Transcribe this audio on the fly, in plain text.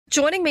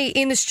Joining me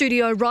in the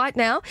studio right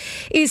now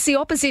is the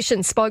opposition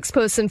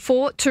spokesperson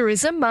for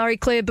tourism,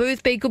 Marie-Claire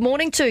Boothby. Good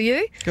morning to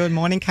you. Good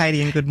morning,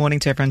 Katie, and good morning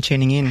to everyone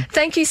tuning in.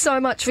 Thank you so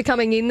much for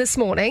coming in this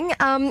morning.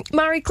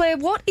 Marie-Claire,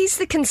 what is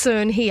the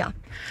concern here?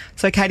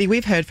 So, Katie,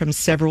 we've heard from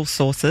several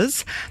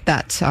sources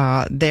that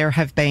there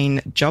have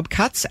been job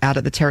cuts out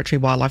at the Territory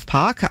Wildlife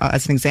Park.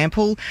 As an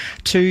example,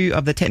 2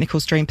 of the technical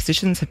stream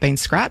positions have been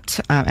scrapped,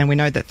 and we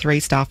know that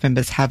 3 staff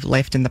members have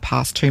left in the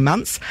past 2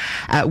 months.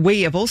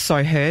 We have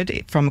also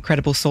heard from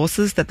credible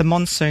sources that the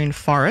monsoon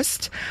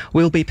forest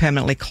will be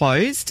permanently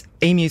closed.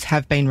 Emus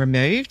have been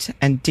removed,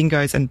 and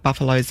dingoes and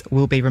buffaloes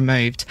will be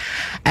removed.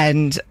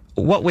 And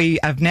what we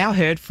have now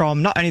heard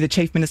from not only the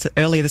Chief Minister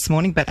earlier this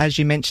morning, but as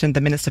you mentioned,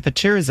 the Minister for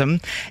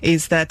Tourism,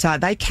 is that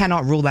they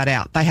cannot rule that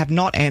out. They have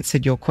not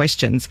answered your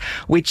questions,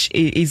 which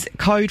is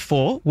code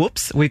for,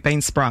 whoops, we've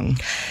been sprung.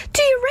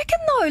 Do you reckon,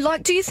 though,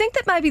 do you think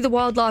that maybe the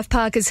Wildlife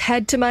Park has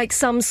had to make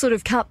some sort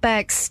of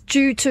cutbacks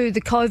due to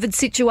the COVID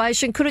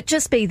situation? Could it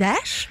just be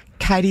that?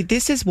 Katie,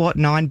 this is what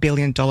 $9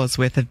 billion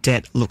worth of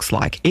debt looks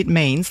like. It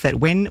means that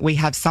when we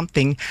have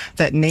something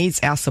that needs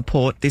our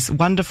support, this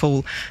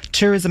wonderful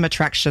tourism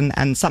attraction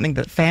and something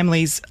that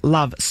families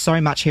love so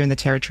much here in the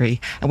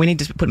Territory, and we need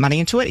to put money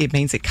into it, it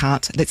means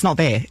it's not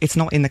there. It's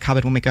not in the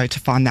cupboard when we go to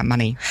find that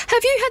money.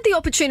 Have you had the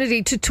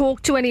opportunity to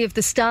talk to any of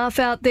the staff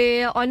out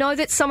there? I know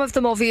that some of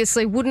them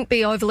obviously wouldn't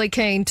be overly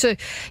keen to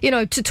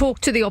talk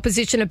to the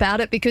opposition about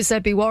it because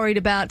they'd be worried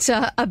about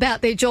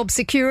their job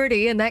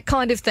security and that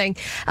kind of thing.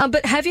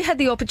 But have you had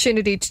the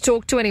opportunity to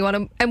talk to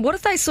anyone, and what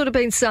have they sort of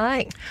been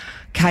saying?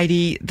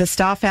 Katie, the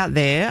staff out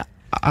there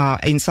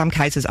in some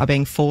cases are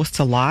being forced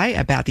to lie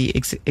about the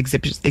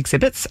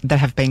exhibits that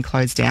have been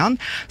closed down.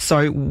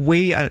 So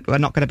we are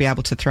not going to be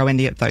able to throw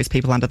any of those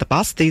people under the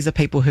bus. These are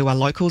people who are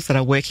locals that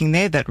are working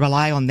there, that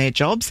rely on their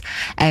jobs,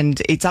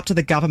 and it's up to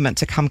the government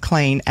to come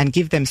clean and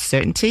give them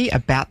certainty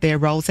about their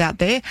roles out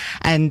there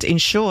and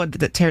ensure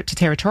that to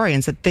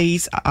Territorians that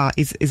these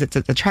is an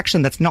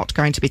attraction that's not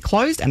going to be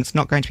closed and it's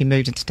not going to be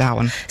moved into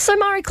Darwin. So,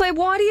 Marie-Claire,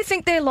 why do you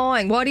think they're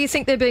lying? Why do you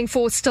think they're being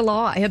forced to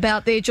lie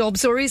about their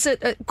jobs, or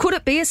could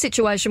it be a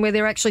situation where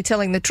they're actually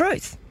telling the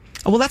truth?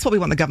 Well, that's what we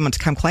want the government to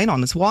come clean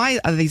on, is why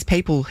are these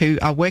people who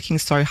are working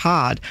so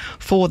hard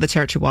for the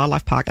Territory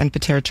Wildlife Park and for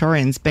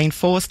Territorians being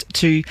forced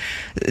to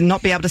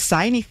not be able to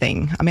say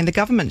anything? I mean, the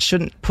government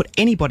shouldn't put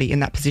anybody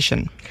in that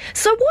position.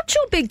 So what's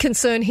your big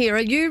concern here?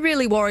 Are you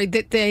really worried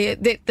that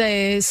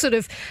they're sort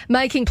of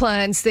making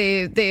plans,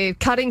 they're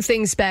cutting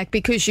things back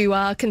because you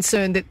are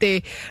concerned that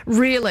they're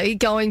really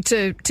going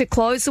to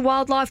close the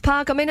wildlife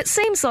park? I mean, it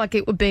seems like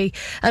it would be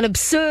an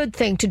absurd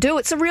thing to do.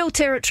 It's a real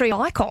Territory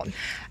icon.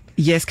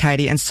 Yes,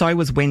 Katie, and so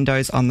was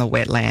Windows on the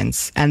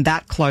wetlands, and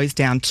that closed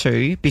down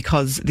too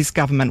because this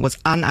government was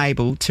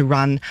unable to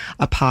run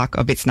a park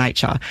of its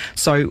nature.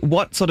 So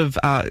what sort of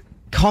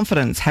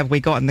confidence have we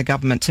got in the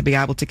government to be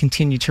able to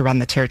continue to run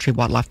the Territory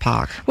Wildlife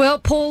Park? Well,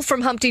 Paul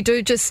from Humpty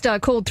Doo just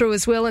called through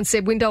as well and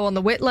said window on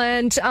the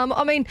wetland.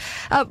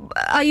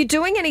 Are you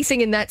doing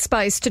anything in that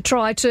space to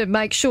try to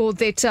make sure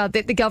that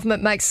the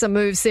government makes some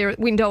moves there at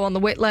window on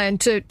the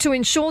wetland to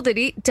ensure that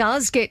it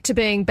does get to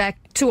being back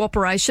to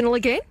operational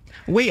again?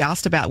 We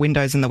asked about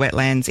windows in the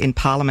wetlands in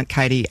Parliament,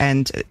 Katie,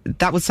 and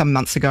that was some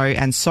months ago,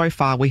 and so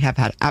far we have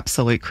had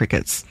absolute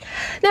crickets.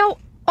 Now,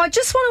 I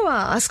just want to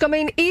ask,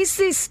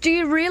 do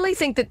you really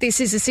think that this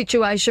is a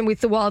situation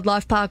with the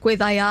Wildlife Park where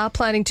they are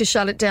planning to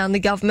shut it down, the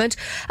government,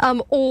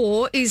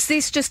 or is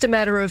this just a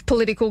matter of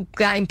political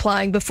game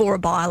playing before a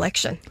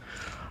by-election?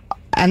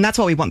 And that's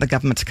what we want the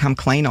government to come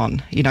clean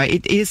on. You know,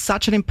 it is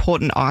such an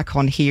important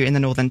icon here in the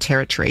Northern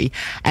Territory,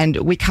 and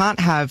we can't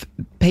have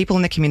people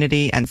in the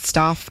community and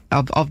staff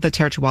of the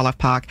Territory Wildlife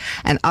Park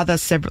and other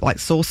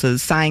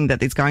sources saying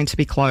that it's going to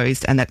be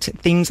closed and that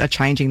things are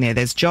changing there.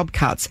 There's job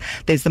cuts.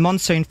 There's the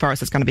monsoon forest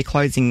that's going to be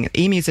closing.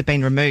 Emus have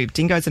been removed.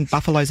 Dingoes and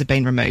buffaloes have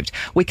been removed.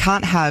 We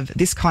can't have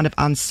this kind of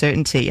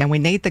uncertainty, and we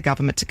need the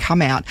government to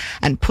come out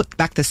and put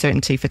back the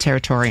certainty for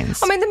Territorians.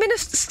 I mean, the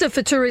Minister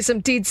for Tourism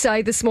did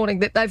say this morning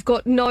that they've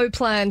got no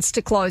plans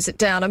to close it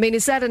down. I mean,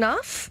 is that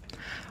enough?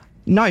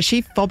 No, she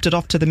fobbed it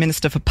off to the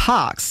Minister for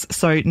Parks.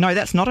 So, no,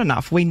 that's not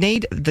enough. We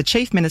need the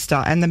Chief Minister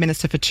and the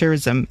Minister for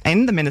Tourism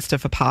and the Minister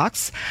for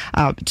Parks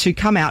to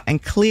come out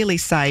and clearly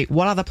say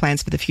what are the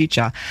plans for the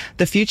future.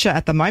 The future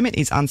at the moment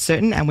is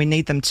uncertain, and we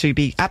need them to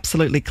be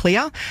absolutely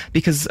clear,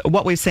 because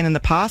what we've seen in the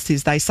past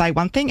is they say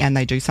one thing and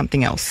they do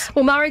something else.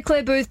 Well,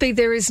 Marie-Claire Boothby,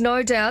 there is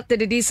no doubt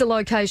that it is a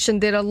location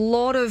that a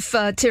lot of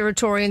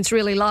Territorians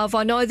really love.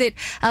 I know that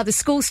the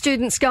school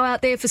students go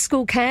out there for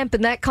school camp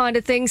and that kind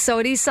of thing, so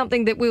it is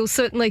something that we'll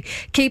certainly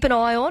keep an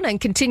eye on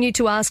and continue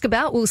to ask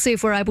about. We'll see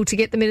if we're able to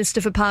get the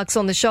Minister for Parks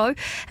on the show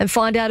and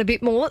find out a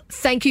bit more.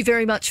 Thank you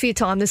very much for your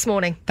time this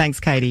morning. Thanks,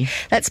 Katie.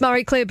 That's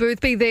Marie-Claire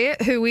Boothby there,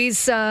 who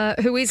is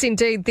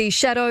indeed the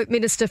Shadow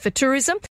Minister for Tourism.